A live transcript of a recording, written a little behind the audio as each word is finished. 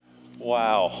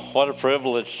Wow, what a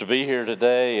privilege to be here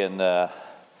today and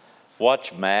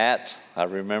watch Matt. I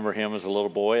remember him as a little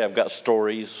boy. I've got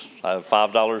stories. I have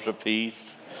 $5 a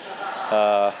piece.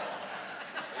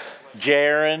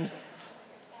 Jaron,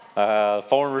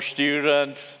 former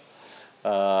student,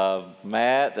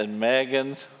 Matt and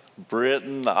Megan,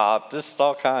 Britton, just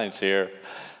all kinds here.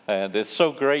 And it's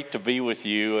so great to be with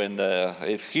you. And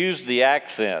excuse the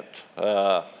accent.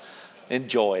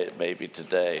 Enjoy it maybe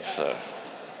today. So.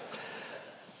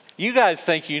 You guys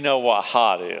think you know what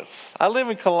hot is. I live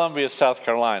in Columbia, South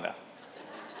Carolina.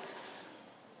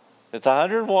 It's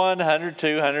 101,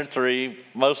 102, 103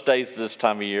 most days this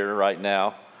time of year right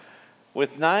now,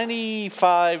 with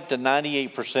 95 to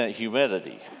 98%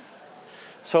 humidity.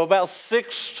 So about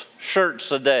 6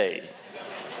 shirts a day.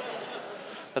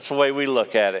 That's the way we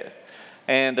look at it.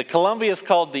 And Columbia is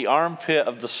called the armpit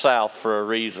of the South for a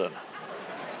reason.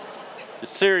 It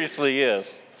seriously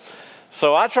is.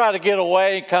 So I try to get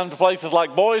away and come to places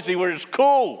like Boise where it's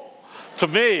cool to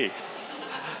me,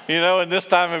 in this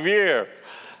time of year.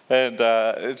 And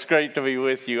it's great to be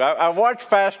with you. I watched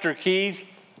Pastor Keith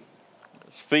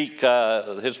speak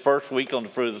his first week on the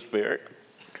fruit of the Spirit,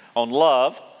 on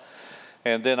love.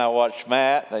 And then I watched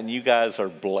Matt, and you guys are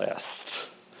blessed.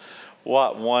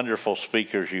 What wonderful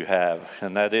speakers you have.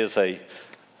 And that is a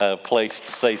place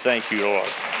to say thank you, Lord.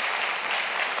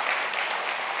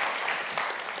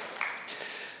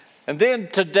 And then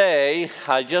today,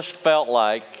 I just felt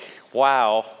like,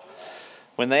 wow,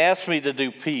 when they asked me to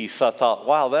do peace, I thought,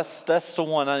 wow, that's the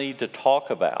one I need to talk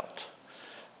about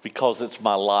because it's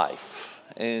my life.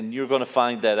 And you're going to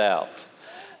find that out.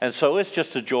 And so it's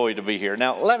just a joy to be here.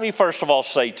 Now, let me first of all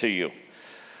say to you,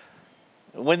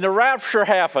 when the rapture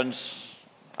happens,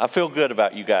 I feel good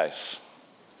about you guys.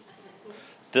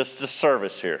 This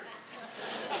service here.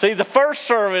 See, the first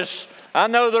service, I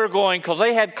know they're going because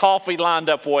they had coffee lined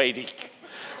up waiting.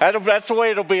 That's the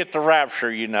way it'll be at the rapture,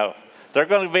 They're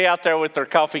going to be out there with their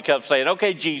coffee cup saying,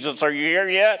 okay, Jesus, are you here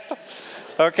yet?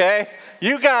 Okay?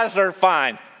 You guys are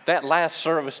fine. That last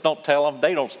service, don't tell them.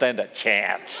 They don't stand a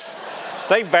chance.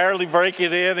 They barely break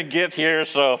it in and get here.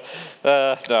 So,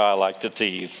 no, I like to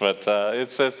tease. But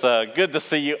it's good to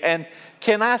see you. And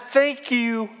can I thank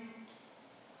you?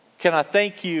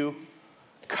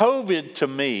 COVID to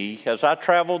me, as I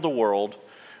traveled the world,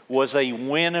 was a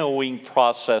winnowing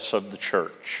process of the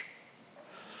church.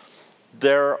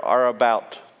 There are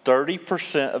about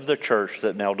 30% of the church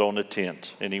that now don't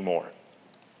attend anymore.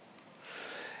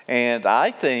 And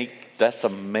I think that's a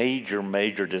major,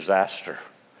 major disaster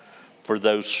for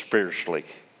those spiritually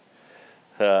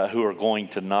who are going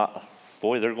to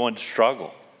they're going to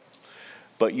struggle.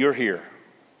 But you're here,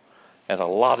 and a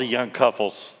lot of young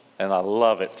couples, and I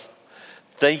love it.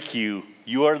 Thank you.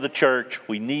 You are the church.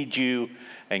 We need you,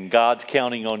 and God's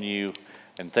counting on you.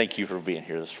 And thank you for being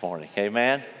here this morning.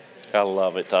 Amen? I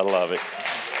love it. I love it.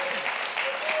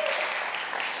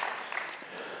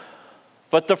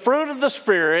 But the fruit of the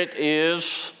Spirit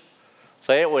is,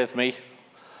 say it with me,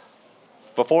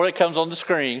 before it comes on the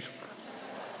screen,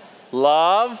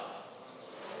 love,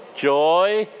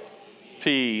 joy,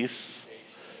 peace,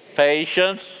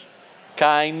 patience,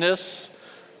 kindness,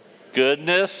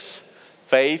 goodness,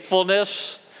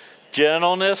 faithfulness,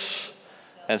 gentleness,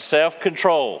 and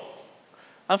self-control.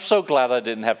 I'm so glad I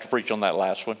didn't have to preach on that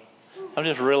last one. I'm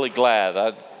just really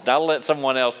glad. I'll let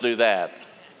someone else do that.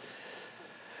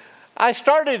 I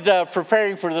started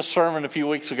preparing for this sermon a few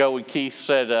weeks ago when Keith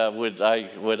said, would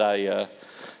I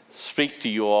speak to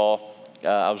you all.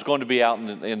 I was going to be out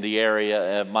in the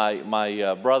area.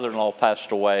 My brother-in-law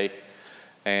passed away.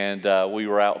 And we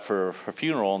were out for a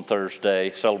funeral on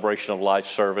Thursday, celebration of life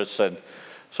service. And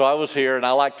so I was here, and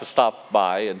I like to stop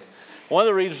by. And one of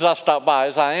the reasons I stopped by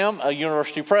is I am a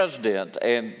university president.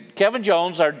 And Kevin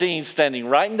Jones, our dean, standing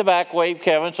right in the back. Wave,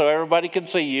 Kevin, so everybody can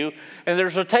see you. And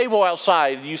there's a table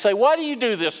outside. And you say, why do you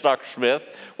do this, Dr. Smith?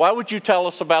 Why would you tell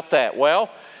us about that? Well,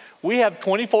 we have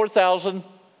 24,000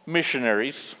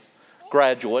 missionaries,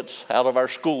 graduates, out of our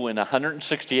school in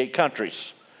 168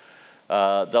 countries.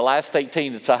 The last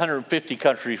 18, it's 150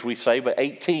 countries we say, but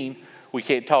 18 we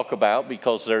can't talk about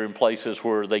because they're in places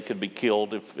where they could be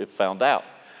killed if found out.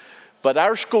 But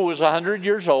our school is 100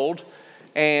 years old,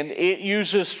 and it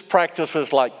uses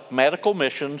practices like medical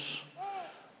missions.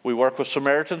 We work with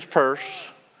Samaritan's Purse.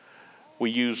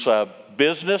 We use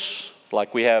business,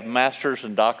 like we have masters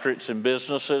and doctorates in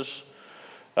businesses.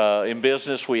 In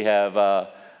business, we have a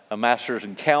master's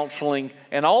in counseling,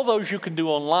 and all those you can do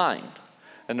online.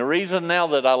 And the reason now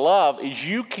that I love is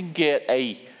you can get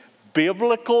a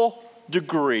biblical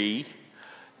degree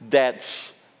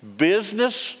that's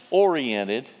business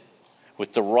oriented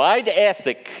with the right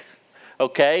ethic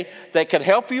okay, that can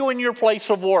help you in your place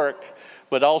of work,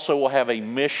 but also will have a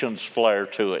missions flair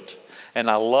to it. And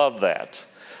I love that.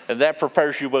 And that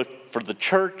prepares you both for the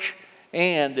church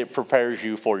and it prepares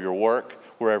you for your work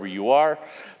wherever you are.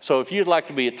 So if you'd like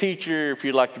to be a teacher, if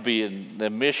you'd like to be in the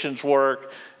missions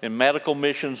work, in medical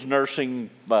missions, nursing,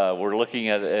 we're looking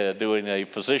at doing a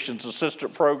physician's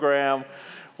assistant program.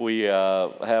 We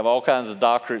have all kinds of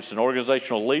doctorates in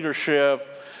organizational leadership.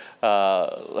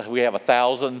 We have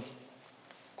 1,000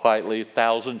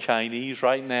 Chinese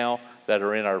right now that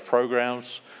are in our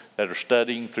programs, that are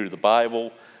studying through the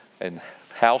Bible and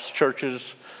house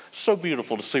churches. So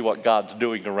beautiful to see what God's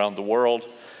doing around the world.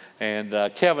 And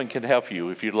Kevin can help you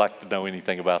if you'd like to know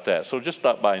anything about that. So just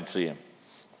stop by and see him.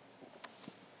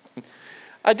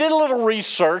 I did a little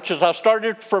research as I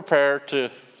started to prepare to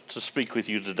speak with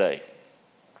you today.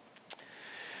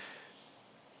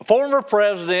 A former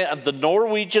president of the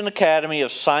Norwegian Academy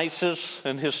of Sciences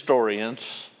and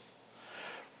Historians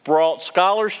brought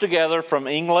scholars together from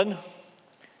England,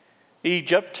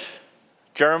 Egypt,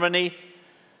 Germany,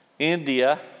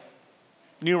 India,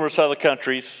 numerous other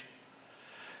countries,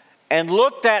 and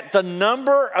looked at the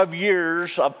number of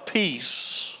years of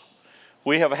peace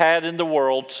we have had in the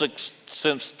world since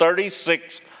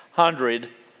 3600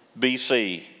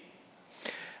 BC,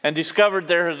 and discovered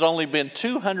there has only been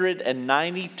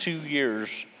 292 years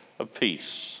of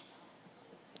peace.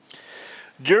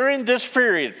 During this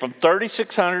period, from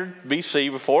 3600 BC,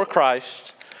 before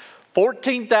Christ,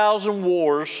 14,000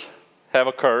 wars have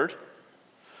occurred.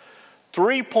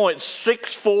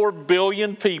 3.64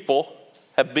 billion people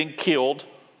have been killed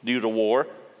due to war.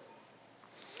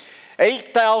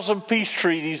 8,000 peace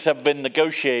treaties have been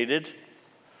negotiated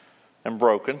and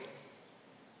broken.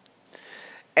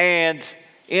 And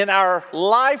in our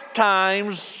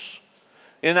lifetimes,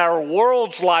 in our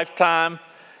world's lifetime,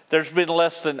 there's been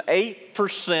less than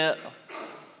 8%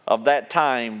 of that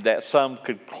time that someone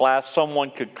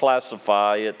could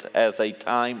classify it as a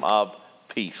time of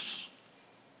peace.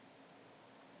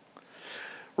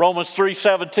 Romans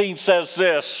 3:17 says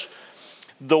this,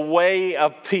 the way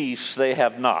of peace they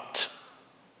have not.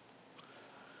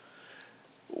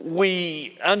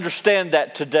 We understand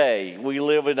that today. We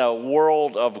live in a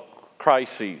world of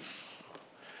crises.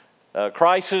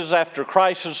 Crisis after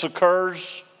crisis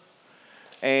occurs.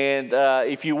 And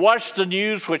if you watch the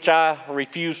news, which I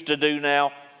refuse to do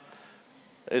now,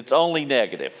 it's only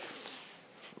negative.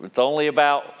 It's only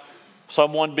about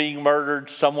someone being murdered,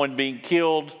 someone being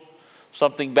killed,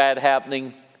 something bad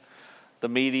happening. The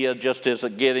media just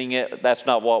isn't getting it. That's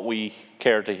not what we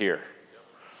care to hear.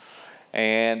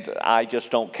 And I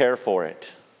just don't care for it.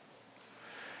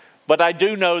 But I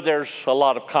do know there's a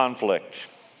lot of conflict.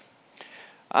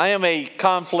 I am a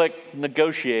conflict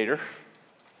negotiator.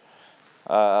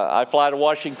 I fly to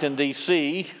Washington,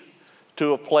 D.C.,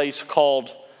 to a place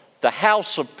called the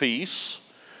House of Peace,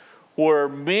 where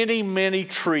many, many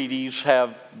treaties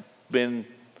have been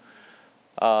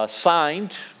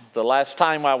signed. The last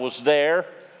time I was there,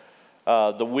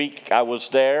 the week I was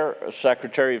there,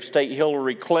 Secretary of State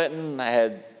Hillary Clinton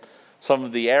had some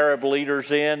of the Arab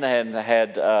leaders in and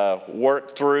had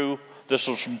worked through.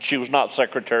 She was not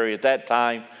secretary at that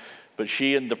time, but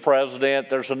she and the president,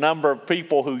 there's a number of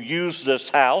people who use this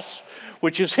house,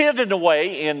 which is hidden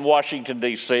away in Washington,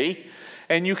 D.C.,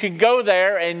 and you can go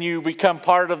there and you become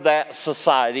part of that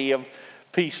society of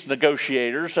peace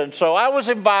negotiators. And so I was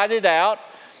invited out.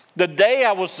 The day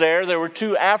I was there were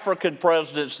two African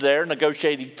presidents there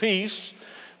negotiating peace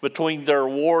between their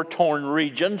war-torn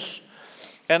regions.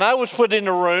 And I was put in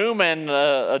a room, and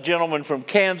a gentleman from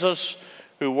Kansas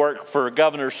who worked for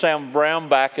Governor Sam Brown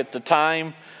back at the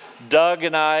time, Doug,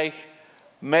 and I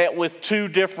met with two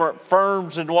different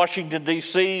firms in Washington,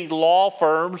 D.C., law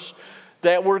firms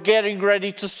that were getting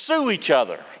ready to sue each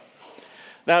other.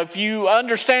 Now, if you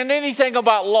understand anything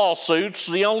about lawsuits,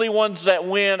 the only ones that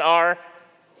win are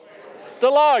the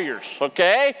lawyers,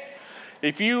 okay?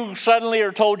 If you suddenly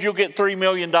are told you'll get $3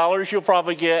 million, you'll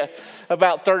probably get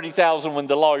about $30,000 when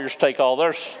the lawyers take all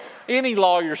theirs. Any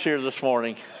lawyers here this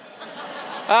morning?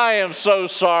 I am so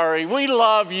sorry. We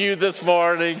love you this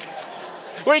morning.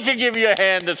 We can give you a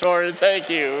hand this morning. Thank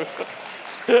you.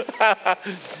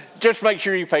 Just make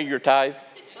sure you pay your tithe.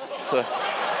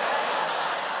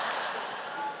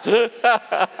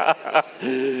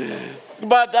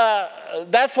 But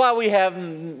that's why we have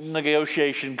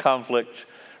negotiation conflict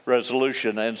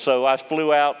resolution. And so I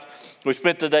flew out, we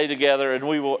spent the day together, and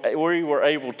we were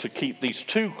able to keep these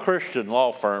two Christian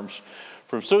law firms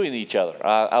from suing each other.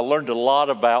 I learned a lot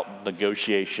about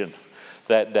negotiation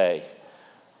that day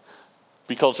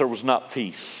because there was not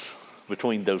peace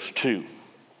between those two.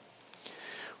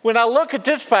 When I look at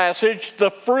this passage, the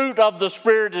fruit of the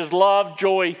Spirit is love,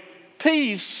 joy,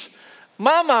 peace.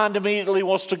 My mind immediately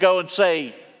wants to go and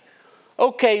say,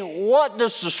 okay, what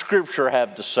does the Scripture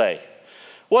have to say?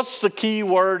 What's the key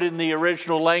word in the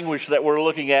original language that we're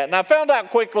looking at? And I found out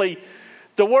quickly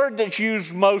the word that's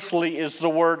used mostly is the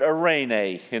word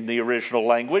eirene in the original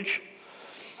language.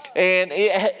 And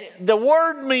the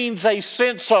word means a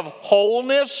sense of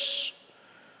wholeness,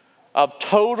 of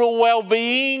total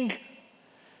well-being,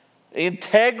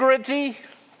 integrity.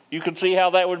 You can see how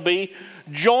that would be.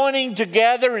 Joining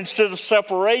together instead of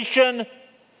separation.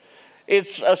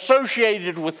 It's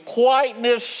associated with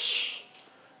quietness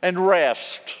and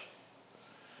rest.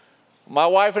 My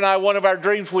wife and I, one of our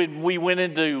dreams when we went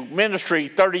into ministry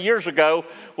 30 years ago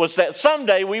was that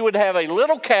someday we would have a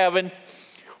little cabin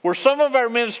where some of our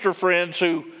minister friends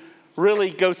who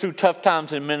really go through tough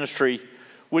times in ministry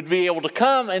would be able to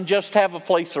come and just have a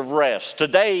place of rest.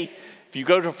 Today, if you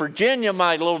go to Virginia,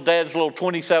 my little dad's little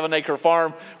 27-acre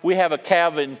farm, we have a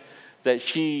cabin that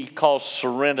she calls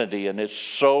Serenity, and it's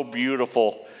so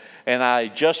beautiful. And I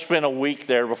just spent a week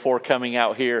there before coming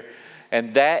out here,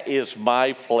 and that is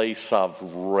my place of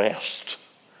rest.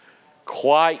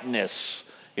 Quietness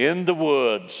in the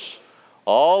woods,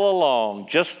 all along,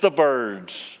 just the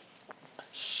birds.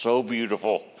 So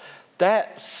beautiful.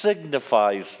 That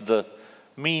signifies the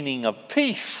meaning of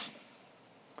peace.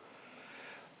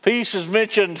 Peace is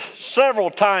mentioned several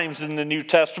times in the New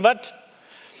Testament.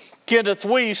 Kenneth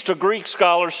Wuest, a Greek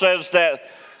scholar, says that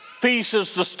peace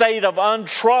is the state of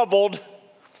untroubled,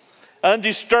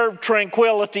 undisturbed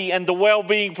tranquility and the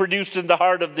well-being produced in the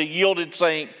heart of the yielded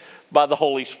saint by the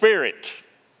Holy Spirit.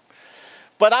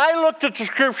 But I looked at the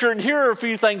Scripture, and here are a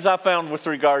few things I found with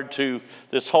regard to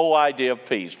this whole idea of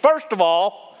peace. First of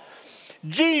all,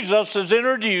 Jesus is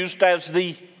introduced as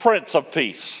the Prince of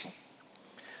Peace.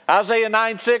 Isaiah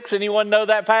 9:6, anyone know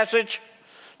that passage?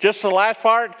 Just the last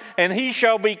part. And he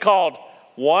shall be called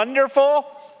Wonderful,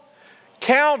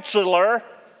 Counselor,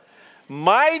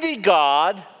 Mighty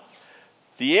God,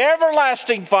 the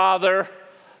Everlasting Father,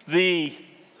 the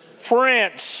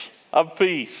Prince of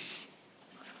Peace.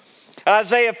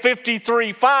 Isaiah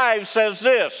 53:5 says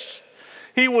this,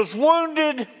 He was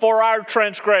wounded for our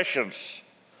transgressions.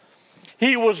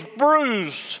 He was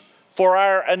bruised for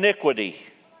our iniquity.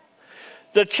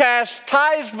 The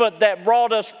chastisement that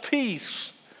brought us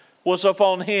peace was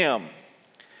upon him,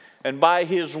 and by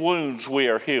his wounds we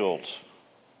are healed.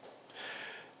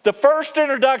 The first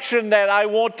introduction that I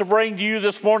want to bring to you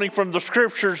this morning from the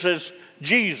Scriptures is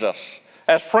Jesus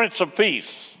as Prince of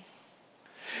Peace.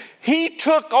 He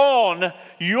took on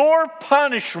your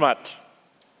punishment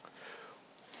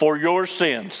for your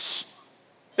sins.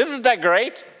 Isn't that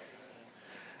great?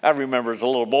 I remember as a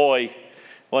little boy,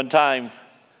 one time,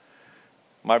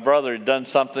 my brother had done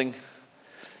something,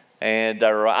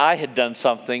 or I had done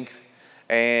something,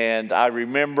 and I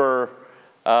remember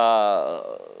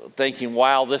thinking,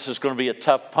 wow, this is going to be a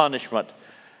tough punishment.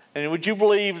 And would you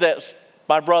believe that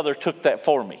my brother took that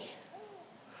for me?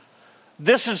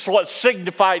 This is what's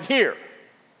signified here.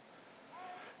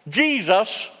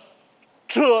 Jesus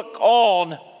took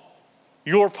on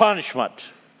your punishment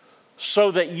so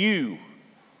that you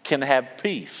can have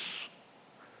peace.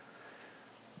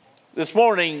 This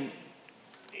morning,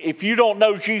 if you don't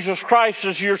know Jesus Christ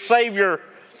as your Savior,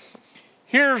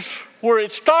 here's where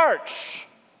it starts.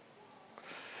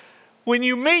 When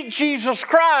you meet Jesus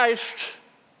Christ,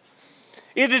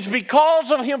 it is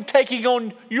because of him taking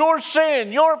on your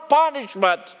sin, your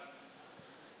punishment,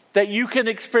 that you can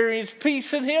experience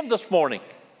peace in him this morning.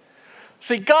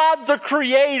 See, God the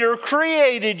Creator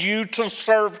created you to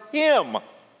serve him.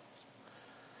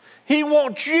 He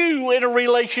wants you in a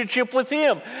relationship with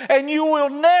him. And you will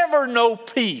never know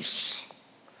peace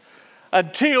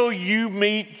until you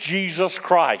meet Jesus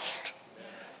Christ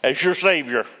as your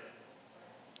Savior.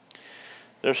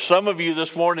 There's some of you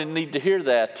this morning need to hear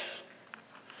that.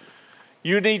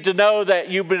 You need to know that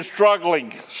you've been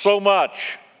struggling so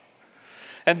much.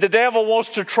 And the devil wants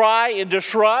to try and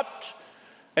disrupt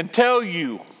and tell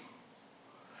you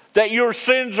that your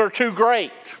sins are too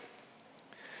great,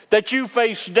 that you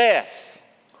face death.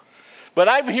 But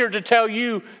I'm here to tell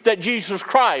you that Jesus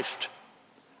Christ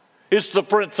is the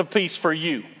Prince of Peace for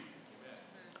you.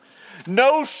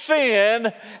 No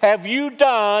sin have you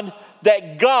done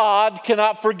that God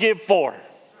cannot forgive for.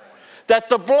 That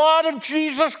the blood of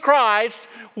Jesus Christ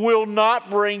will not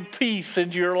bring peace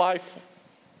into your life.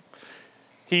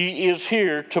 He is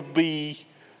here to be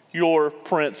your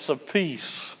Prince of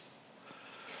Peace.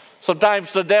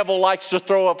 Sometimes the devil likes to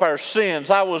throw up our sins.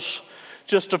 I was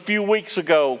just a few weeks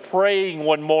ago praying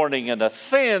one morning, and a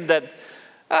sin that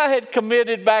I had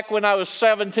committed back when I was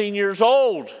 17 years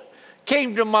old.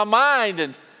 Came to my mind,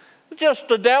 and just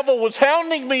the devil was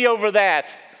hounding me over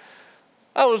that.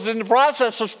 I was in the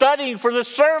process of studying for this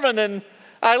sermon, and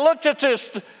I looked at this.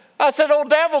 I said, "Oh,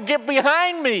 devil, get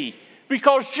behind me,"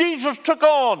 because Jesus took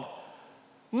on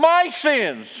my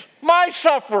sins, my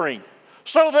suffering,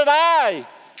 so that I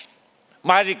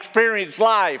might experience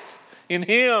life in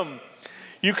him.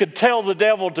 You could tell the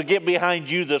devil to get behind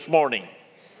you this morning,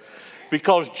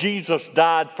 because Jesus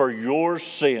died for your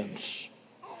sins.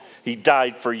 He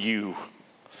died for you.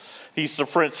 He's the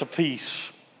Prince of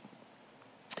Peace.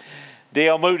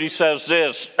 D.L. Moody says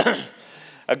this,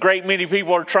 "A great many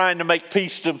people are trying to make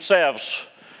peace themselves,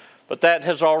 but that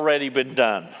has already been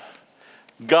done.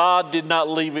 God did not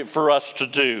leave it for us to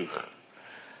do.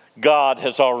 God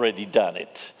has already done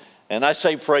it." And I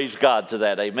say praise God to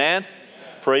that, amen?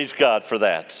 Praise God for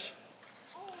that.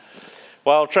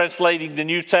 While translating the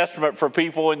New Testament for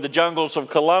people in the jungles of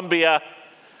Colombia,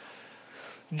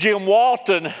 Jim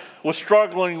Walton was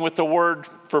struggling with the word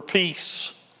for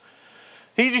peace.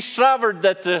 He discovered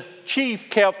that the chief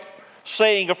kept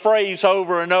saying a phrase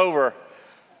over and over,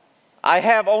 "I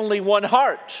have only one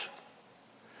heart.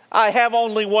 I have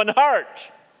only one heart."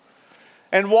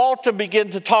 And Walton began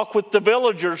to talk with the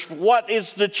villagers, "What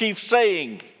is the chief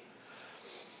saying?"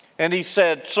 And he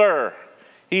said, "Sir,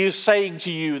 he is saying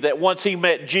to you that once he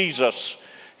met Jesus,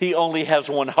 he only has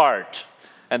one heart.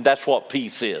 And that's what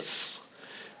peace is.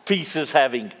 Peace is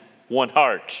having one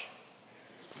heart."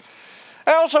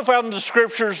 I also found in the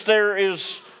scriptures there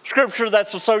is scripture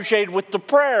that's associated with the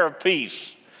prayer of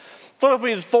peace.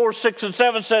 Philippians 4, 6, and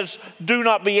 7 says, "Do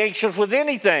not be anxious with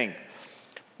anything,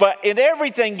 but in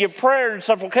everything give prayer and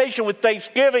supplication with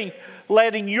thanksgiving,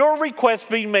 letting your requests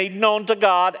be made known to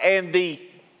God, and the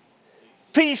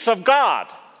peace of God,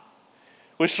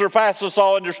 which surpasses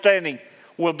all understanding,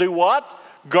 will do what?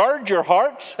 Guard your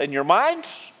hearts and your minds."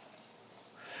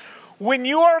 When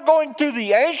you are going through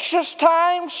the anxious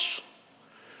times,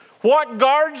 what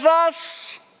guards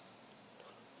us?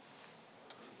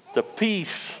 The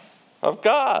peace of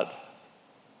God.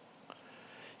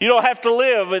 You don't have to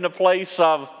live in a place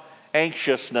of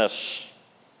anxiousness.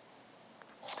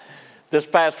 This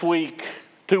past week,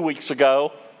 2 weeks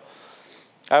ago,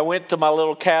 I went to my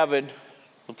little cabin,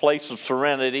 a place of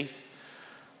serenity,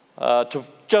 to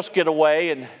just get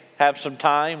away and have some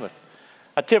time.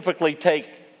 I typically take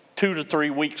 2 to 3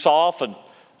 weeks off and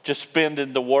just spend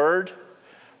in the Word,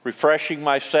 refreshing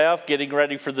myself, getting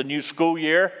ready for the new school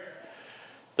year.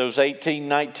 Those 18,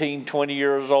 19, 20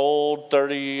 years old,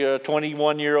 30,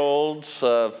 21-year-olds,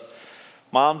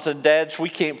 moms and dads, we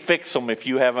can't fix them if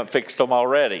you haven't fixed them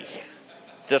already.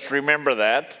 Just remember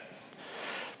that.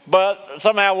 But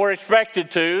somehow we're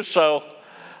expected to, so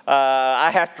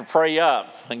I have to pray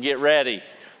up and get ready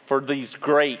for these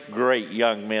great, great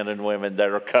young men and women that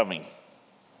are coming.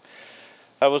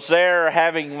 I was there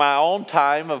having my own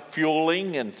time of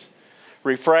fueling and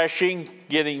refreshing,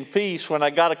 getting peace, when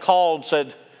I got a call and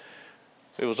said,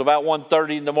 it was about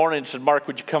 1:30 in the morning, and said, "Mark,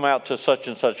 would you come out to such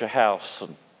and such a house?"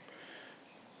 And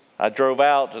I drove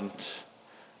out, and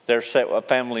there sat a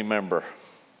family member.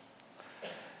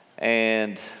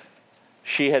 And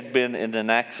she had been in an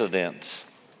accident,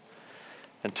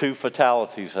 and 2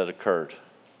 fatalities had occurred.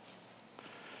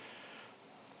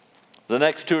 The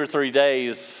next 2 or 3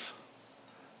 days,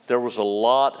 there was a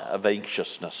lot of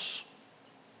anxiousness.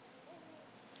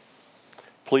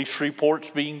 Police reports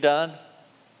being done,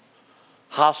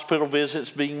 hospital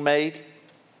visits being made,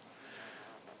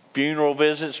 funeral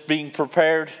visits being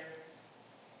prepared.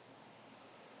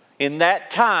 In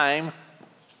that time,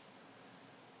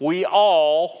 we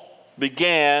all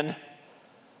began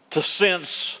to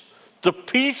sense the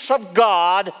peace of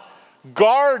God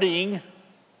guarding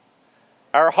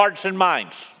our hearts and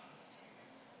minds.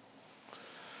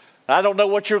 I don't know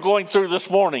what you're going through this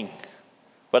morning,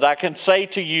 but I can say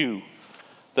to you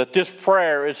that this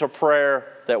prayer is a prayer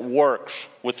that works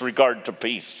with regard to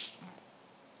peace.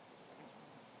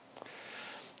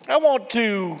 I want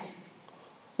to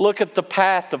look at the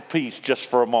path of peace just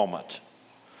for a moment.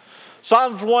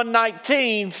 Psalms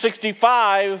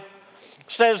 119:65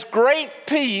 says, "Great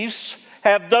peace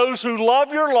have those who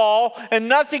love your law, and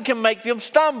nothing can make them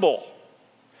stumble."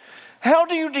 How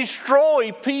do you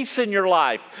destroy peace in your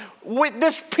life? With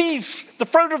this peace, the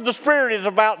fruit of the Spirit is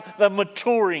about the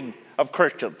maturing of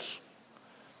Christians.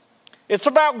 It's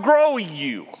about growing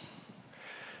you.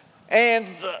 And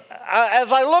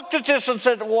as I looked at this and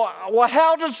said, well,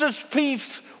 how does this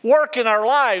peace work in our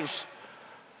lives?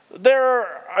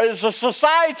 There is a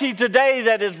society today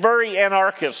that is very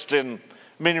anarchist in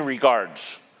many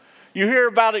regards. You hear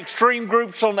about extreme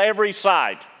groups on every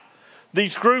side.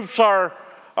 These groups are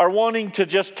wanting to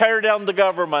just tear down the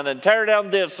government and tear down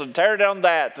this and tear down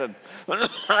that. And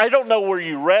I don't know where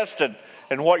you rest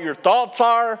and what your thoughts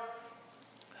are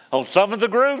on some of the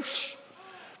groups.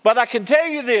 But I can tell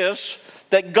you this,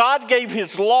 that God gave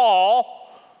his law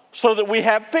so that we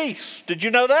have peace. Did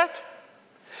you know that?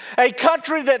 A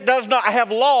country that does not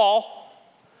have law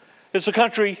is a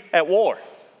country at war,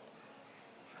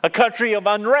 a country of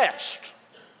unrest.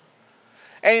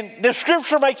 And the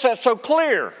scripture makes that so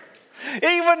clear.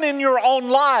 Even in your own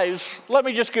lives, let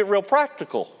me just get real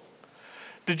practical.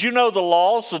 Did you know the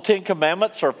laws, the Ten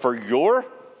Commandments, are for your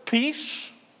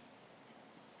peace?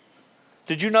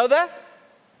 Did you know that?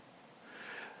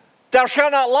 Thou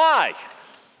shalt not lie.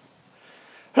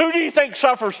 Who do you think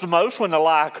suffers the most when the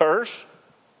lie occurs?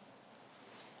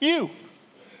 You.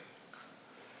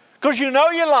 Because you know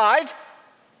you lied,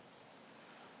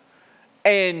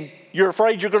 and you're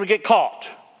afraid you're going to get caught.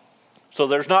 So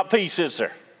there's not peace, is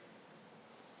there?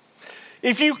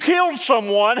 If you killed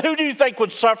someone, who do you think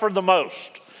would suffer the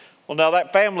most? Well, now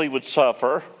that family would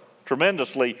suffer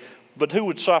tremendously, but who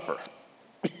would suffer?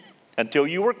 Until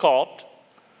you were caught,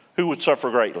 who would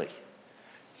suffer greatly?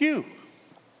 You.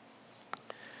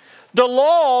 The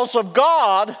laws of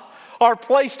God are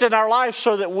placed in our lives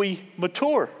so that we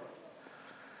mature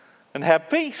and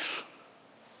have peace.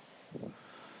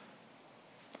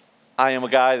 I am a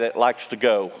guy that likes to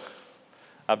go.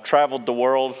 I've traveled the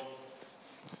world.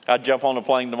 I'd jump on a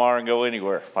plane tomorrow and go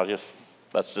anywhere. I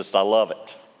love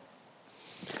it.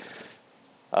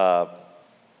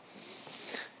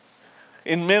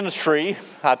 In ministry,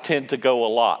 I tend to go a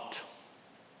lot.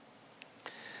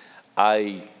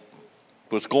 I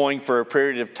was going for a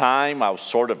period of time. I was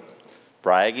sort of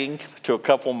bragging to a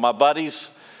couple of my buddies.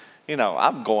 You know,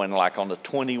 I'm going like on a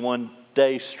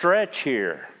 21-day stretch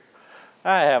here.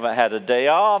 I haven't had a day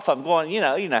off. I'm going, you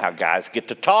know how guys get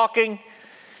to talking.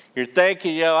 You're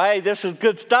thinking, hey, this is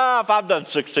good stuff. I've done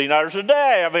 16 hours a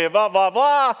day. I mean, blah, blah,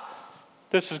 blah.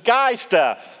 This is guy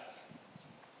stuff.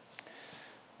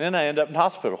 Then I end up in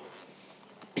hospital.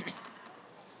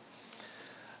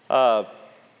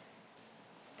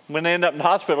 When I end up in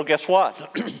hospital, guess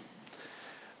what?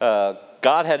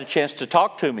 God had a chance to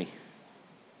talk to me.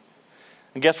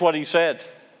 And guess what he said?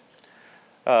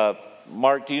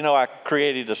 Mark, do you know I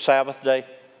created a Sabbath day?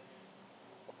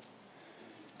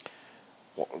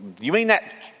 You mean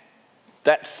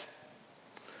that's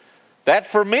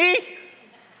for me?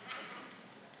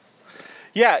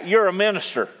 Yeah, you're a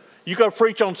minister. You go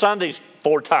preach on Sundays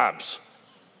 4 times.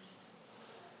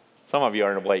 Some of you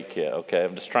aren't awake yet, okay?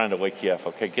 I'm just trying to wake you up,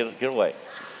 okay? Get away.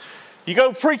 You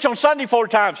go preach on Sunday 4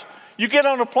 times. You get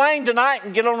on a plane tonight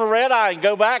and get on a red eye and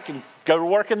go back and go to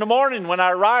work in the morning when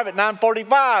I arrive at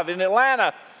 9:45 in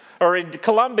Atlanta or in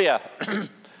Columbia.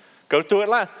 Go through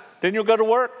Atlanta. Then you'll go to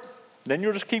work. Then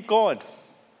you'll just keep going.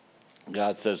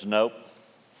 God says, nope.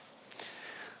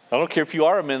 I don't care if you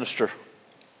are a minister.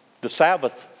 The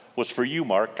Sabbath was for you,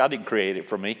 Mark. I didn't create it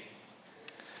for me.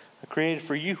 I created it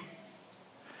for you.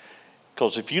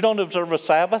 Because if you don't observe a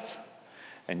Sabbath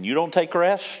and you don't take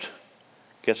rest,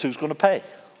 guess who's going to pay?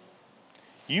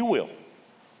 You will.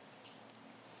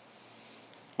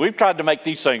 We've tried to make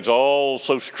these things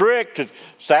so strict.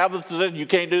 Sabbath, you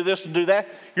can't do this and do that.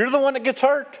 You're the one that gets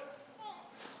hurt.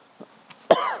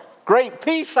 Great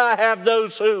peace I have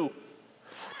those who.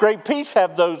 Great peace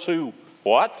have those who.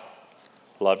 What?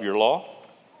 Love your law.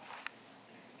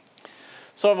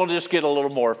 So I'm going to just get a little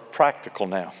more practical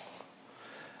now.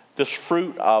 This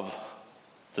fruit of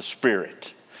the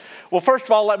Spirit. Well, first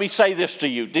of all, let me say this to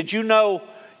you. Did you know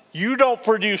you don't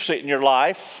produce it in your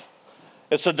life?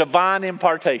 It's a divine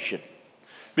impartation.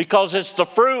 Because it's the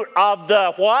fruit of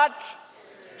the what?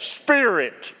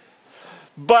 Spirit.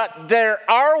 But there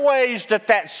are ways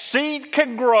that seed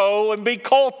can grow and be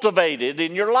cultivated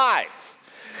in your life.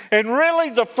 And really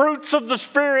the fruits of the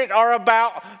Spirit are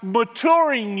about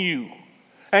maturing you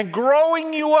and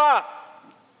growing you up,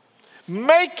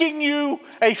 making you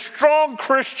a strong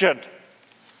Christian.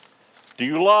 Do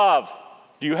you love?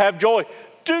 Do you have joy?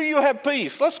 Do you have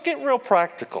peace? Let's get real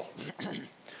practical.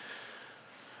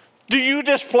 Do you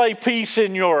display peace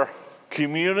in your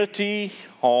community,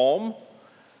 home,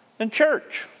 and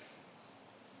church?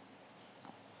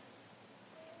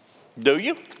 Do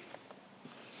you?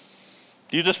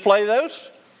 Do you display those?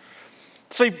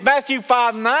 See, Matthew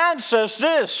 5:9 says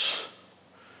this.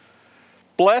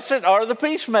 Blessed are the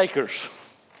peacemakers,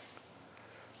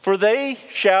 for they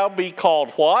shall be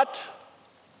called what?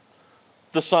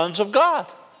 The sons of God.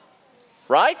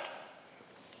 Right?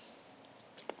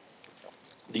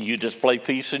 Do you display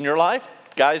peace in your life?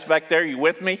 Guys back there, you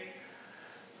with me?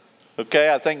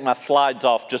 Okay, I think my slide's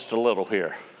off just a little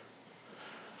here.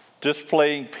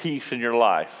 Displaying peace in your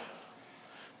life.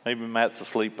 Maybe Matt's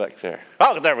asleep back there.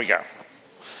 Oh, there we go.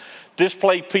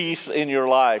 Display peace in your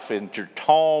life, in your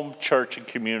home, church, and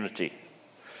community.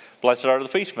 Blessed are the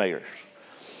peacemakers.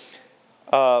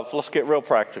 Let's get real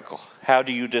practical. How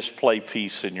do you display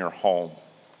peace in your home?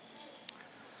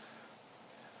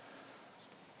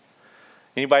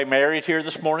 Anybody married here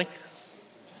this morning?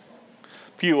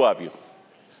 Few of you.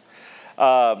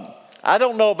 I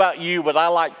don't know about you, but I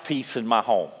like peace in my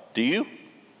home. Do you?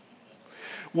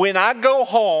 When I go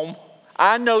home,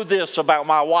 I know this about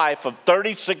my wife of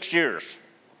 36 years.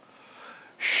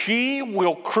 She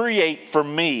will create for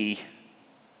me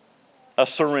a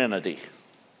serenity,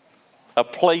 a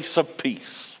place of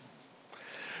peace.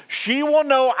 She will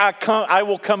know I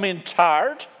will come in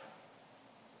tired.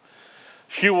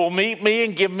 She will meet me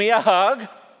and give me a hug.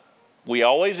 We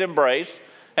always embrace,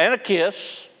 and a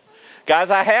kiss. Guys,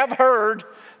 I have heard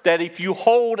that if you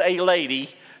hold a lady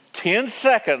 10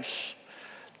 seconds,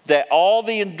 that all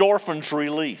the endorphins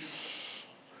release.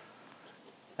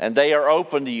 And they are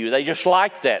open to you. They just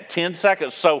like that, 10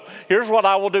 seconds. So here's what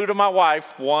I will do to my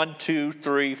wife. 1, 2,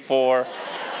 3, 4.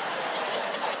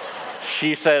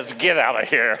 She says, get out of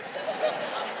here.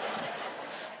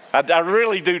 I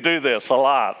really do this a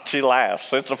lot. She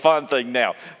laughs. It's a fun thing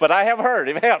now. But I have heard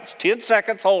it helps. 10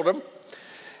 seconds, hold them.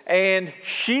 And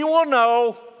she will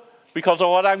know, because of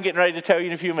what I'm getting ready to tell you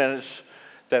in a few minutes,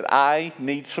 that I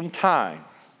need some time.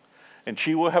 And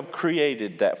she will have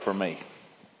created that for me.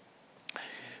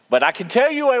 But I can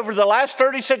tell you over the last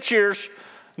 36 years,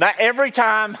 not every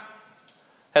time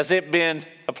has it been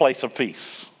a place of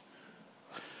peace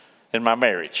in my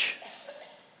marriage.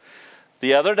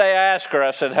 The other day I asked her,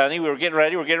 I said, honey, we're getting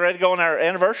ready to go on our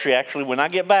anniversary. Actually, when I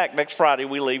get back next Friday,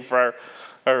 we leave for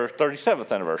our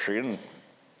 37th anniversary. And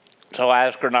so I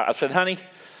asked her, I said, honey,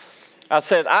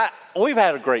 we've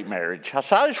had a great marriage. I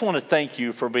said, I just want to thank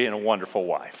you for being a wonderful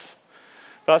wife.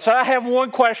 But I said, I have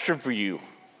one question for you.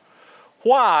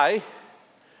 Why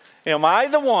am I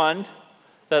the one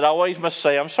that always must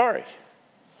say I'm sorry?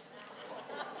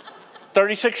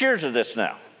 36 years of this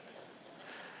now.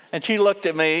 And she looked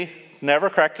at me,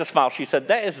 never cracked a smile. She said,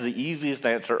 that is the easiest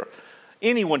answer.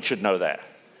 Anyone should know that.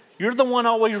 You're the one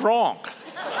always wrong.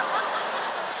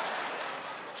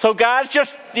 So guys,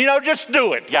 just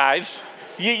do it, guys.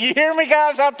 You hear me,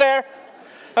 guys, out there?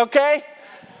 Okay?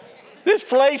 This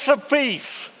place of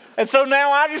peace. And so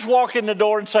now I just walk in the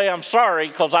door and say I'm sorry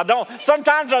because I don't.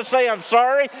 Sometimes I say I'm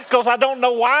sorry because I don't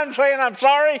know why I'm saying I'm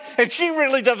sorry. And she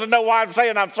really doesn't know why I'm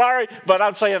saying I'm sorry, but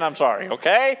I'm saying I'm sorry,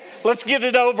 okay? Let's get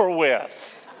it over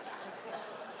with.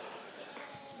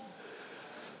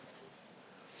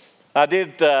 I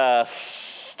did tell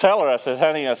her, I said,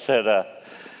 honey,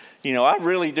 I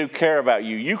really do care about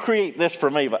you. You create this for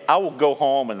me, but I will go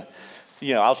home and,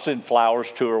 I'll send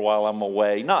flowers to her while I'm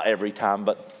away. Not every time,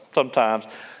 but sometimes.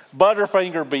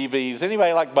 Butterfinger BBs.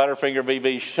 Anybody like Butterfinger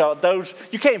BBs? So those,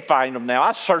 you can't find them now.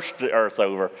 I searched the earth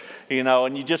over,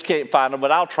 and you just can't find them,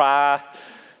 but I'll try.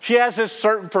 She has this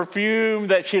certain perfume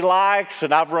that she likes,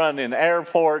 and I've run in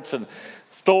airports and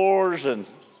stores and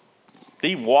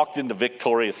even walked into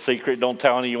Victoria's Secret, don't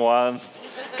tell anyone,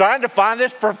 trying to find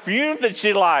this perfume that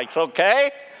she likes, okay?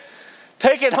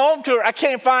 Take it home to her. I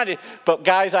can't find it. But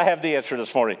guys, I have the answer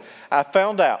this morning. I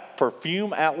found out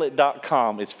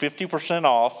perfumeoutlet.com is 50%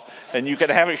 off, and you can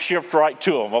have it shipped right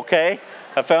to them, okay?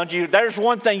 I found you. There's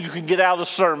one thing you can get out of the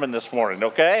sermon this morning,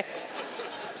 okay?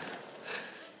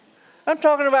 I'm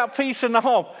talking about peace in the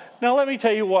home. Now, let me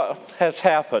tell you what has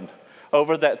happened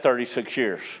over that 36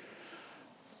 years.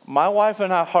 My wife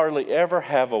and I hardly ever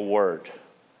have a word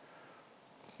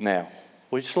now.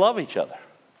 We just love each other.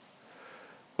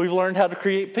 We've learned how to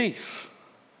create peace.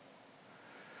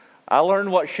 I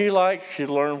learned what she likes. She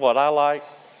learned what I like.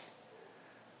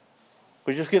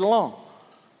 We just get along.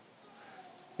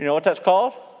 You know what that's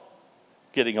called?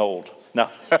 Getting old. No.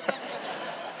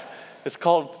 It's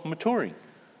called maturing.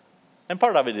 And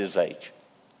part of it is age.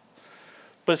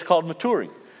 But it's called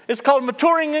maturing. It's called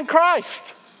maturing in Christ.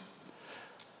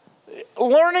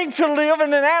 Learning to live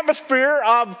in an atmosphere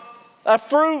of a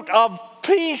fruit of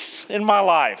peace in my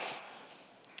life.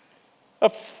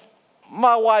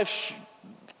 My wife's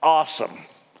awesome.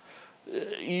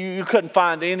 You couldn't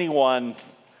find anyone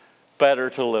better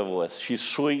to live with. She's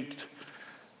sweet.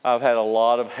 I've had a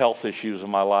lot of health issues in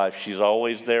my life. She's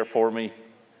always there for me.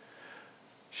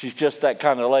 She's just that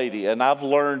kind of lady. And I've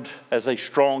learned as a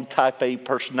strong type A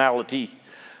personality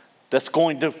that's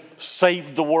going to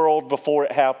save the world before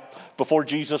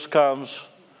Jesus comes,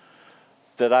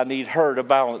 that I need her to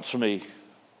balance me.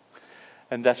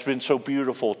 And that's been so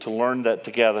beautiful to learn that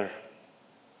together.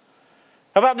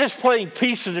 How about displaying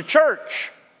peace in the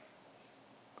church?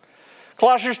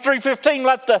 Colossians 3:15,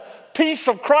 let the peace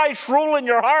of Christ rule in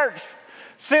your hearts,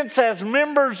 since as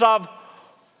members of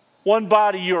one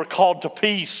body you are called to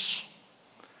peace.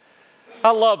 I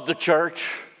love the church.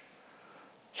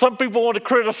 Some people want to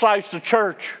criticize the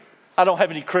church. I don't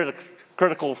have any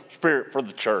critical spirit for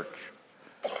the church.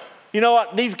 You know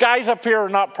what? These guys up here are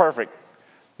not perfect.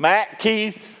 Matt,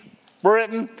 Keith,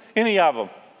 Britton, any of them.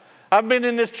 I've been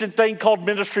in this thing called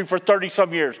ministry for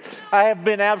 30-some years. I have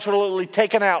been absolutely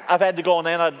taken out. I've had to go on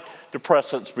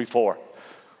antidepressants before.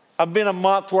 I've been a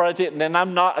month where I didn't, and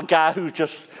I'm not a guy who's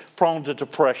just prone to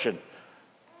depression.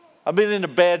 I've been in the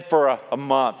bed for a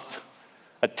month,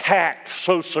 attacked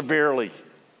so severely,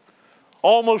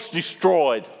 almost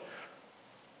destroyed.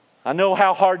 I know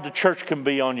how hard the church can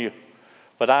be on you,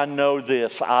 but I know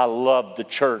this, I love the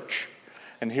church.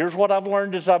 And here's what I've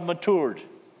learned as I've matured.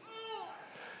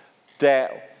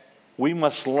 That we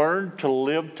must learn to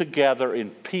live together in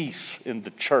peace in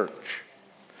the church.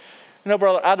 You know,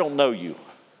 brother, I don't know you,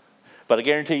 but I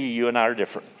guarantee you and I are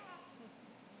different.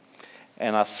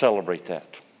 And I celebrate that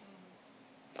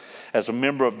as a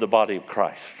member of the body of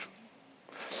Christ.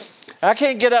 I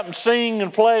can't get up and sing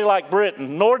and play like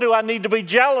Britton, nor do I need to be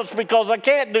jealous because I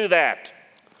can't do that.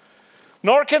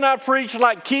 Nor can I preach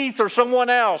like Keith or someone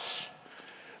else.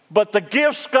 But the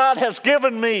gifts God has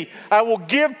given me, I will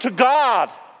give to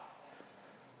God.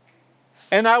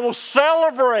 And I will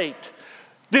celebrate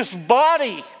this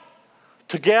body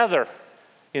together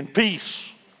in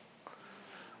peace.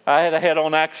 I had a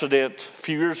head-on accident a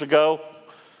few years ago.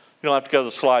 You don't have to go to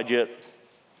the slide yet.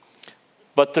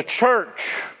 But the church,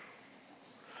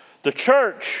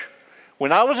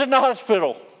 when I was in the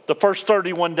hospital the first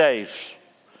 31 days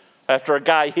after a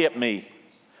guy hit me,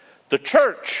 the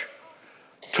church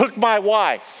took my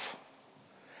wife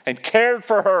and cared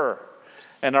for her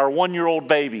and our 1-year-old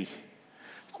baby.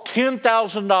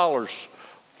 $10,000,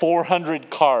 400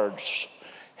 cards,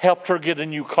 helped her get a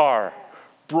new car,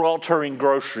 brought her in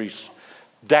groceries.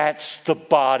 That's the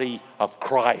body of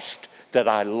Christ that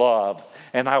I love,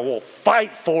 and I will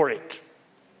fight for it.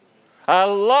 I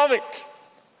love it.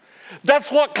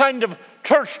 That's what kind of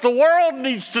church the world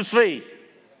needs to see.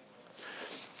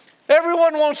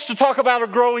 Everyone wants to talk about a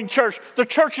growing church. The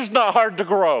church is not hard to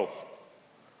grow.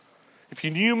 If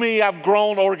you knew me, I've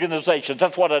grown organizations.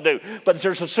 That's what I do. But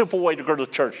there's a simple way to grow the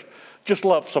church. Just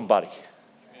love somebody.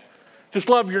 Just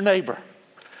love your neighbor.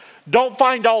 Don't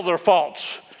find all their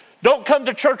faults. Don't come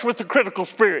to church with a critical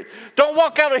spirit. Don't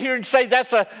walk out of here and say,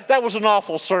 that was an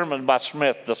awful sermon by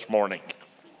Smith this morning.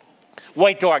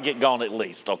 Wait till I get gone at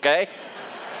least, okay?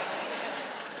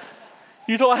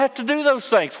 You don't have to do those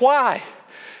things. Why?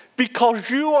 Because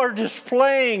you are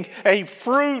displaying a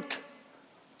fruit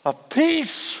of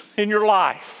peace in your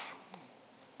life.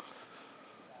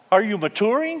 Are you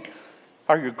maturing?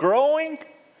 Are you growing?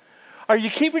 Are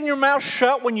you keeping your mouth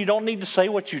shut when you don't need to say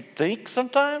what you think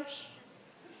sometimes?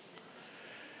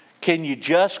 Can you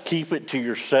just keep it to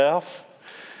yourself?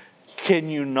 Can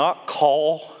you not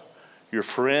call your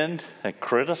friend and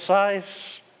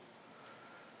criticize?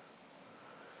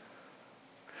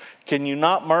 Can you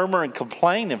not murmur and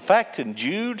complain? In fact, in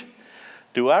Jude,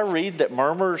 do I read that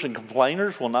murmurers and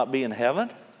complainers will not be in heaven?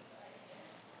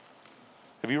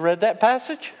 Have you read that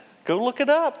passage? Go look it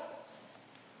up.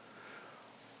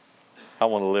 I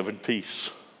want to live in peace.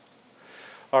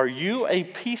 Are you a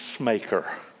peacemaker?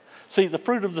 See, the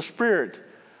fruit of the Spirit,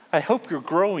 I hope you're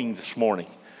growing this morning.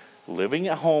 Living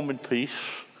at home in peace.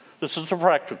 This is the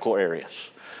practical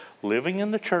areas. Living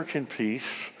in the church in peace.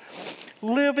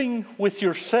 Living with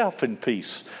yourself in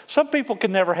peace. Some people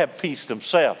can never have peace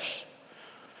themselves.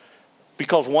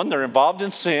 Because one, they're involved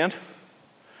in sin.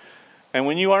 And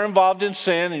when you are involved in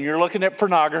sin and you're looking at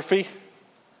pornography,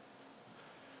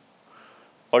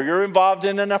 or you're involved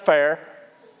in an affair,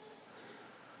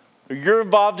 or you're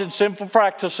involved in sinful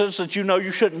practices that you know you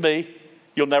shouldn't be,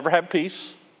 you'll never have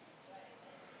peace.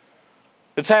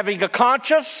 It's having a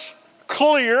conscious,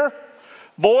 clear,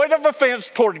 void of offense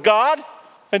toward God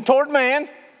and toward man.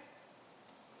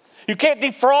 You can't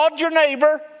defraud your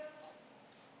neighbor.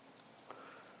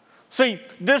 See,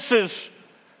 this is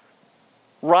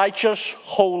righteous,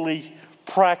 holy,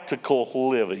 practical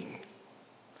living.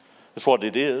 That's what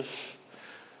it is.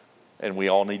 And we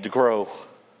all need to grow.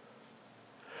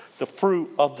 The fruit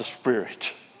of the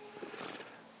Spirit.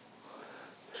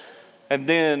 And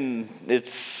then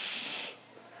it's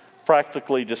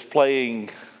practically displaying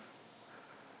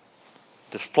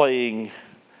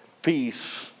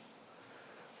peace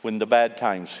when the bad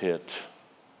times hit.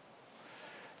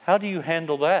 How do you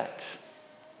handle that?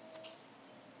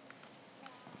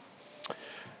 A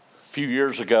few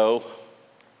years ago,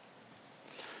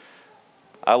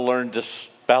 I learned this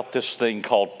about this thing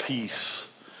called peace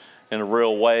in a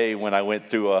real way when I went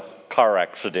through a car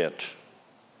accident.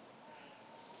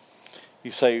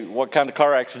 You say, what kind of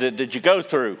car accident did you go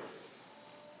through?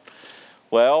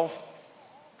 Well,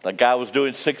 the guy was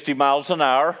doing 60 miles an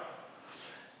hour,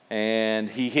 and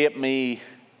he hit me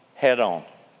head on.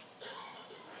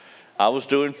 I was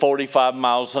doing 45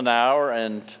 miles an hour,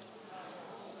 and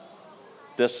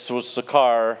this was the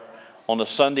car on a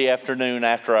Sunday afternoon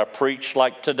after I preached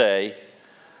like today.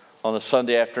 On a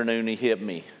Sunday afternoon, he hit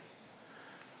me.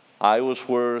 I was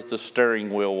where the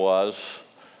steering wheel was.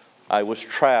 I was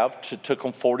trapped. It took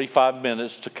them 45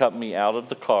 minutes to cut me out of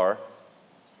the car.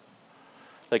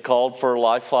 They called for a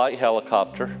life flight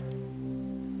helicopter.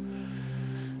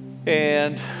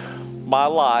 And my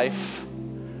life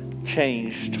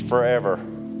changed forever.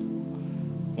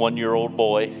 1-year-old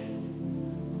boy,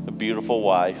 a beautiful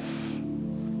wife.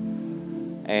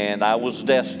 And I was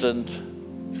destined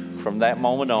from that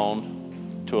moment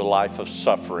on to a life of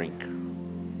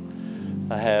suffering.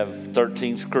 I have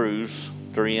 13 screws,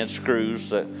 3-inch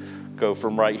screws that go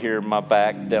from right here in my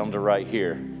back down to right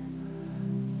here.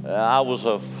 I was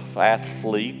an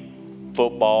athlete,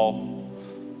 football,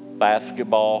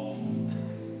 basketball.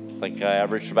 I think I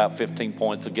averaged about 15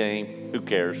 points a game. Who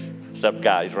cares? Except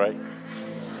guys, right?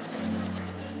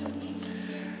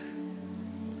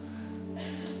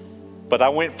 But I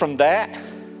went from that,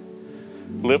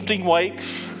 lifting weights,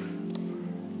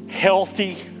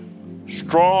 healthy,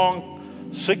 strong,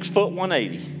 6 foot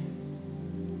 180.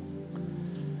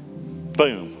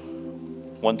 Boom.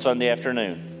 One Sunday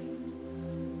afternoon.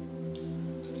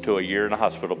 To a year in a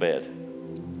hospital bed.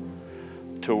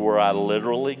 To where I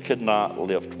literally could not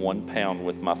lift 1 pound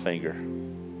with my finger.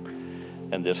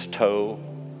 And this toe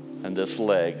and this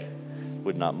leg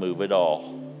would not move at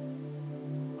all.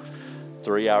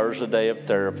 3 hours a day of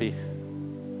therapy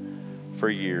for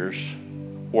years,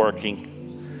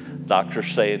 working.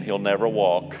 Doctors saying he'll never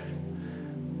walk.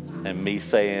 And me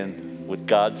saying, with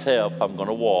God's help, I'm going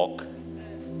to walk.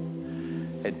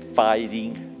 And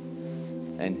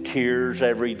fighting, and tears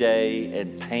every day,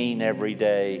 and pain every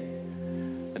day.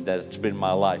 And that's been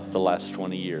my life the last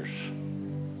 20 years.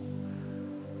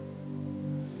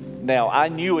 Now, I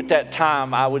knew at that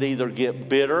time I would either get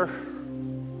bitter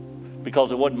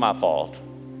because it wasn't my fault,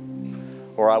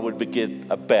 or I would get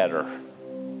a better.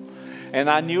 And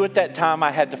I knew at that time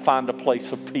I had to find a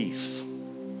place of peace.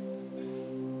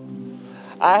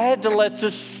 I had to let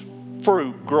this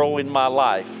fruit grow in my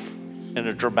life in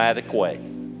a dramatic way,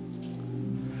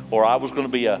 or I was going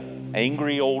to be an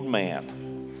angry old man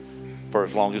for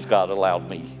as long as God allowed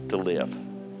me to live.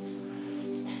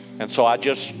 And so I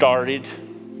just started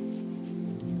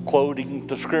quoting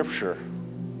the scripture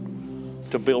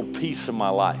to build peace in my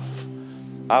life.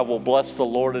 I will bless the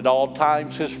Lord at all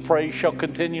times. His praise shall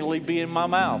continually be in my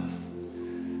mouth.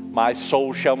 My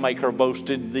soul shall make her boast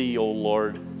in thee, O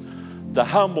Lord. The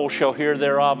humble shall hear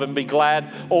thereof and be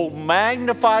glad. Oh,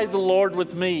 magnify the Lord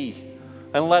with me,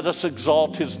 and let us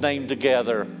exalt his name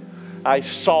together. I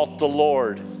sought the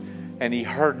Lord, and he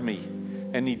heard me,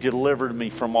 and he delivered me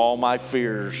from all my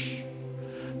fears.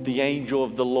 The angel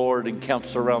of the Lord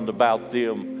encamps around about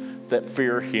them that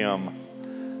fear him.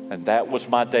 And that was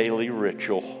my daily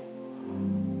ritual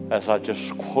as I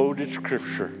just quoted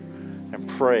scripture and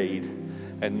prayed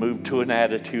and moved to an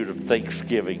attitude of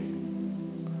thanksgiving.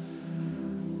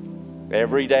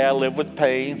 Every day I live with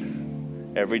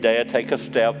pain. Every day I take a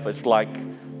step. It's like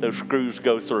those screws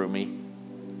go through me.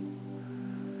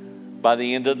 By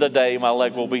the end of the day, my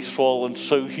leg will be swollen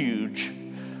so huge.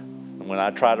 And when I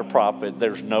try to prop it,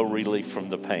 there's no relief from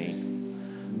the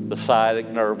pain. The sciatic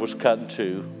nerve was cut in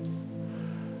two.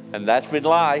 And that's been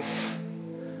life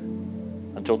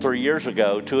until 3 years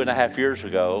ago, 2.5 years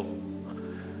ago.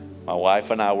 My wife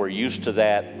and I were used to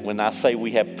that. When I say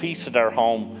we have peace in our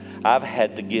home, I've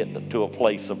had to get to a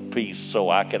place of peace so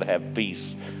I could have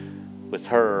peace with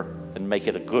her and make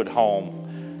it a good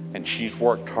home. And she's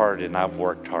worked hard and I've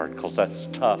worked hard, because that's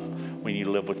tough when you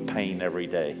live with pain every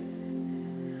day.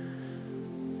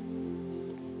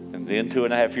 And then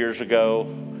 2.5 years ago,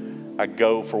 I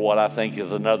go for what I think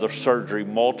is another surgery,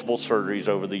 multiple surgeries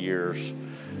over the years.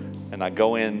 And I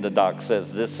go in, the doc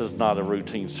says, this is not a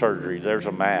routine surgery, there's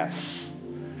a mass.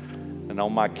 And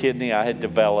on my kidney, I had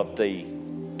developed a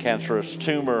cancerous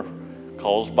tumor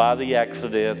caused by the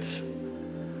accident.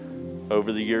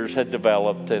 Over the years had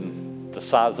developed, and the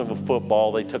size of a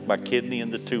football. They took my kidney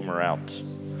and the tumor out.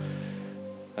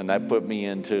 And that put me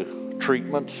into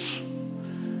treatments,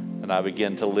 and I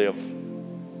began to live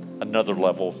another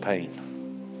level of pain.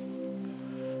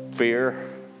 Fear,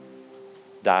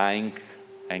 dying,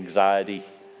 anxiety,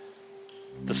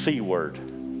 the C word,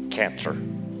 cancer.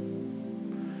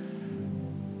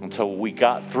 And so we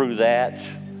got through that.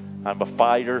 I'm a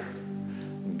fighter.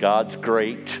 God's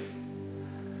great.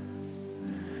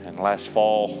 And last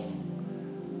fall,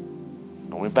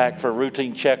 I went back for a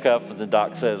routine checkup, and the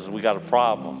doc says, we got a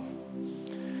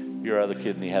problem. Your other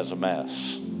kidney has a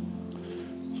mass.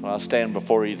 So I stand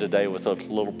before you today with a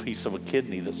little piece of a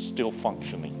kidney that's still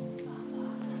functioning.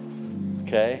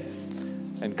 Okay?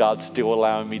 And God's still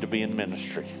allowing me to be in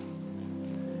ministry.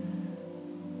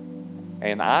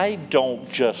 And I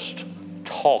don't just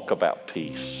talk about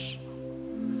peace.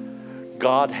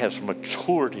 God has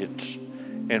matured it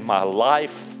in my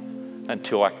life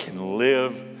until I can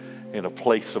live in a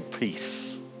place of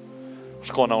peace.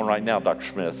 What's going on right now, Dr.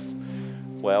 Smith?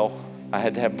 Well, I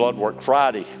had to have blood work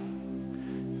Friday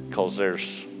because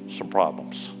there's some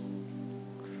problems.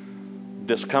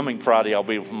 This coming Friday, I'll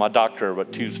be with my doctor,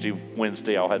 but Tuesday,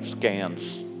 Wednesday, I'll have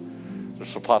scans.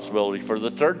 There's a possibility for the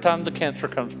third time the cancer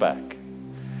comes back.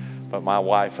 But my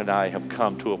wife and I have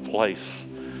come to a place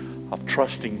of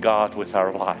trusting God with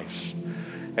our lives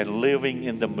and living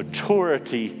in the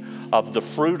maturity of the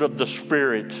fruit of the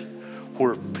Spirit,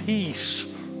 where peace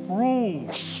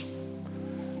rules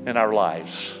in our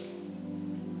lives.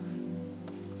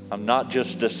 I'm not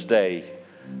just this day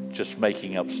just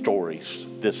making up stories.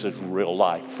 This is real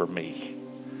life for me.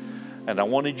 And I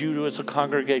wanted you to, as a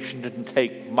congregation, to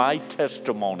take my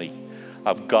testimony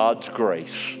of God's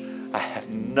grace. I have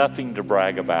nothing to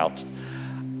brag about.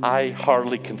 I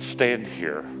hardly can stand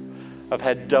here. I've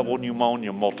had double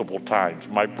pneumonia multiple times.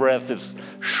 My breath is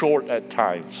short at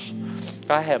times.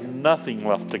 I have nothing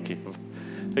left to give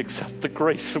except the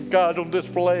grace of God on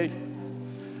display,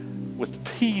 with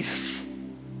peace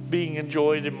being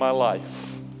enjoyed in my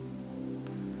life.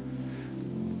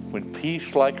 When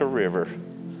peace like a river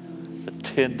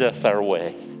attendeth our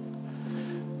way,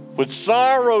 when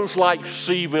sorrows like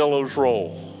sea billows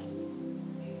roll,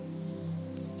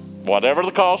 whatever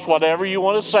the cost, whatever you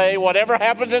want to say, whatever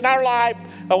happens in our life,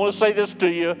 I want to say this to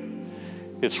you.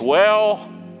 It's well,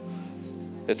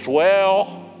 it's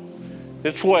well,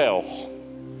 it's well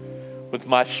with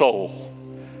my soul.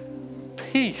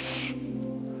 Peace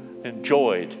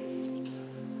enjoyed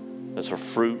as a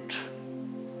fruit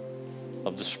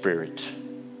of the Spirit.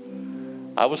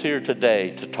 I was here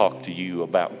today to talk to you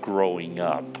about growing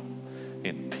up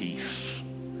in peace.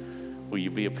 Will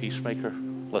you be a peacemaker?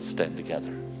 Let's stand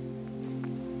together.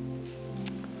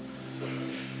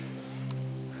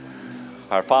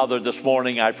 Our Father, this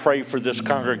morning I pray for this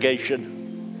congregation.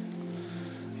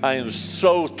 I am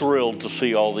so thrilled to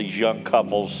see all these young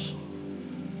couples.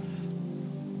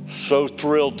 So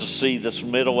thrilled to see this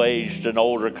middle-aged and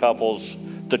older couples,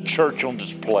 the church on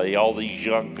display, all these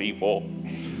young people.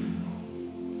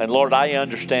 And Lord, I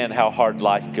understand how hard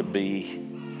life can be,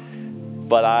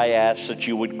 but I ask that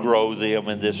you would grow them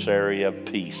in this area of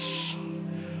peace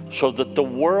so that the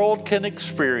world can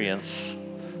experience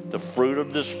the fruit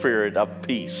of the Spirit of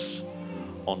peace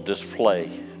on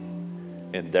display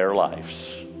in their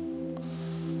lives.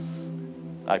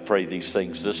 I pray these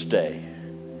things this day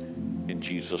in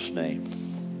Jesus'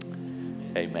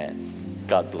 name. Amen.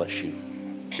 God bless you.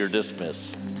 You're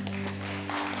dismissed.